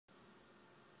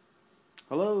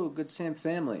Hello, good Sam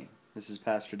family. This is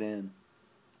Pastor Dan.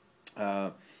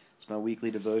 It's my weekly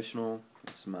devotional.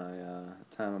 It's my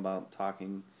time about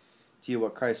talking to you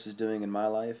what Christ is doing in my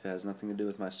life. It has nothing to do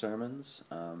with my sermons.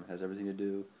 It has everything to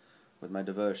do with my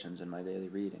devotions and my daily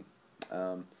reading.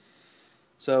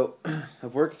 So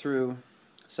I've worked through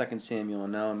 2 Samuel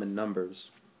and now I'm in Numbers.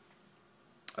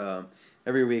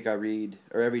 Every week I read,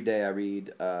 or every day I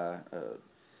read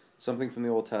something from the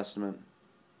Old Testament,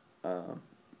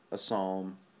 a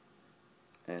psalm,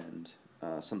 and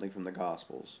something from the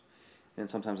Gospels. And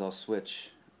sometimes I'll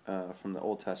switch from the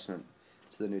Old Testament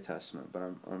to the New Testament.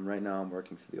 But right now I'm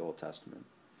working through the Old Testament.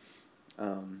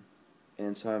 And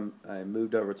so I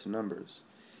moved over to Numbers.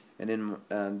 And in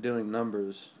doing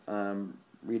Numbers, I'm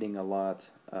reading a lot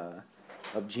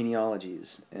of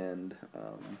genealogies and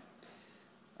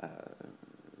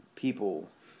people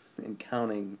and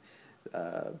counting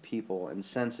people and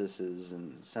censuses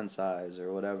and censi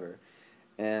or whatever.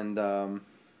 And I'm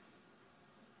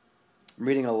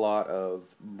reading a lot of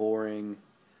boring,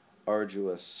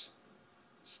 arduous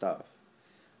stuff.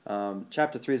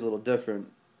 Chapter 3 is a little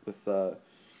different with the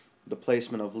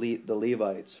placement of the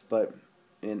Levites, but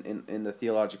in the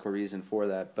theological reason for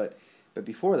that. But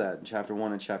before that, in chapter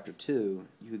 1 and chapter 2,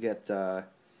 you get a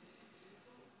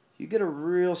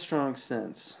real strong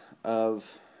sense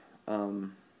of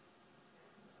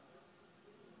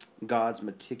God's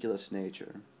meticulous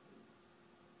nature.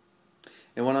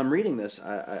 And when I'm reading this,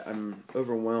 I'm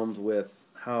overwhelmed with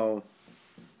how,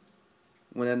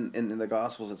 when in the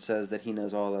Gospels it says that He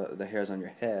knows all the hairs on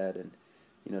your head, and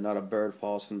not a bird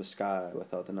falls from the sky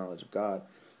without the knowledge of God.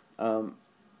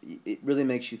 It really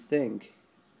makes you think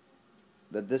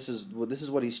that this is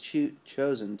what He's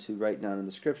chosen to write down in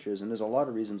the Scriptures, and there's a lot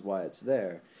of reasons why it's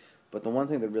there. But the one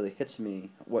thing that really hits me,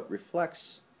 what's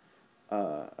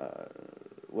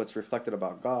reflected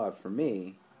about God for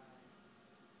me,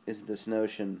 is this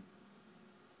notion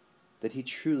that He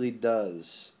truly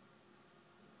does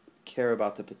care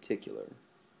about the particular.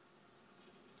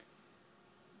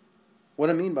 What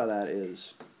I mean by that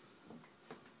is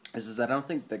that I don't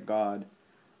think that God,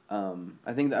 I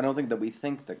don't think that we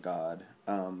think that God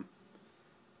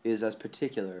is as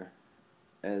particular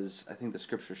as I think the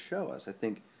Scriptures show us. I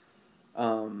think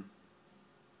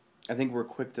we're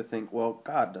quick to think, well,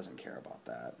 God doesn't care about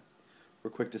that. We're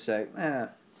quick to say,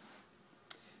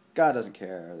 God doesn't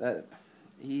care. That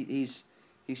he's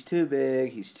too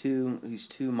big. He's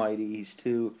too mighty. He's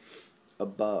too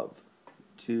above.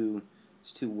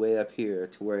 He's too way up here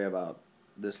to worry about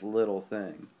this little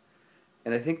thing.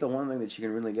 And I think the one thing that you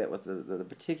can really get with the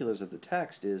particulars of the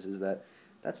text is that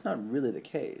that's not really the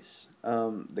case.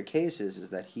 The case is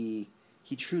that he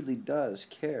truly does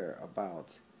care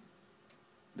about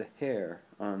the hair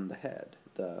on the head,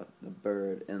 the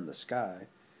bird in the sky,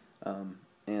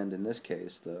 and in this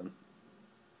case the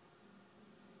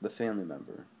family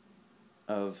member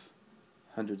of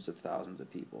hundreds of thousands of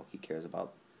people. He cares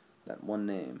about that one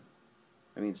name.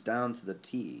 I mean, it's down to the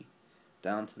T,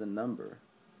 down to the number.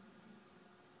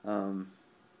 And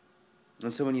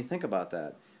so when you think about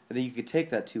that, I think you could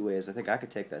take that two ways. I think I could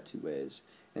take that two ways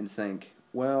and think,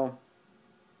 well,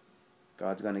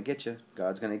 God's going to get you.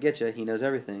 God's going to get you. He knows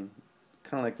everything.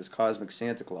 Kind of like this cosmic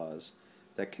Santa Claus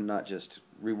that cannot just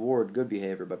reward good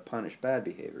behavior but punish bad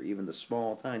behavior, even the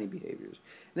small, tiny behaviors.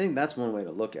 I think that's one way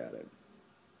to look at it.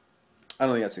 I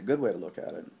don't think that's a good way to look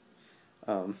at it.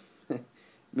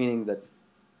 Meaning that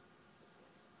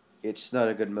it's not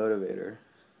a good motivator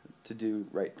to do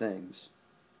right things.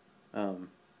 I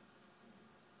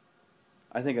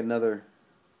think a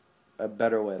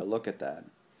better way to look at that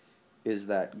is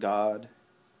that God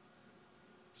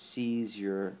sees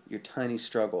your tiny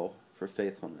struggle for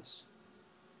faithfulness.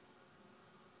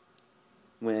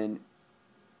 When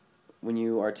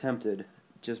you are tempted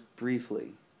just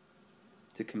briefly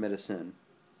to commit a sin,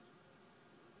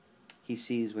 He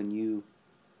sees when you,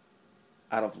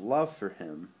 out of love for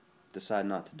Him, decide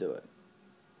not to do it.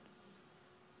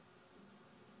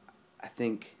 I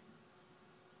think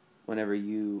whenever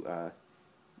you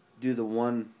do the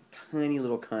one tiny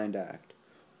little kind act,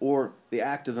 or the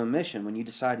act of omission, when you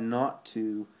decide not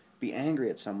to be angry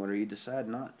at someone, or you decide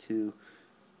not to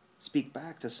speak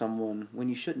back to someone when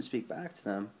you shouldn't speak back to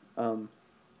them,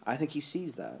 I think He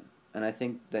sees that, and I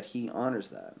think that He honors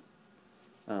that,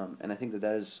 and I think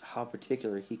that is how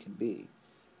particular He can be.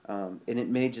 And it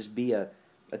may just be a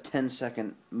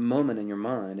 10-second moment in your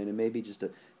mind, and it may be just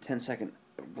a 10-second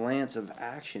glance of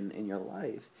action in your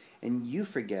life, and you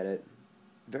forget it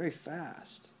very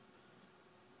fast.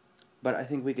 But I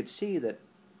think we could see that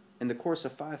in the course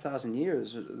of 5,000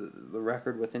 years, the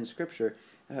record within Scripture,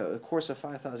 the course of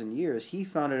 5,000 years, He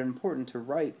found it important to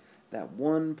write that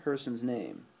one person's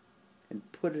name and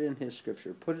put it in his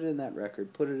scripture, put it in that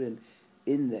record, put it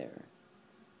in there.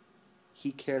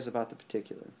 He cares about the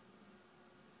particular.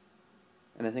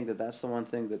 And I think that that's the one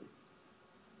thing that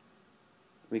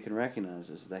we can recognize,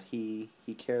 is that he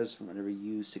cares whenever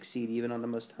you succeed, even on the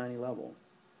most tiny level,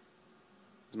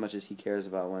 as much as he cares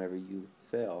about whenever you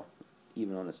fail,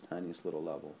 even on its tiniest little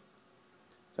level.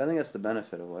 So I think that's the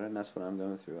benefit of it, and that's what I'm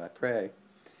going through. I pray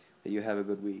that you have a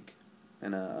good week,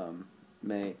 and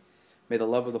may the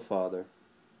love of the Father,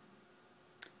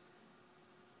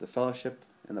 the fellowship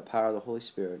and the power of the Holy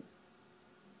Spirit,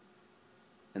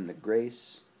 and the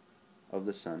grace of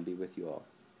the Son be with you all.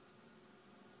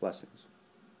 Blessings.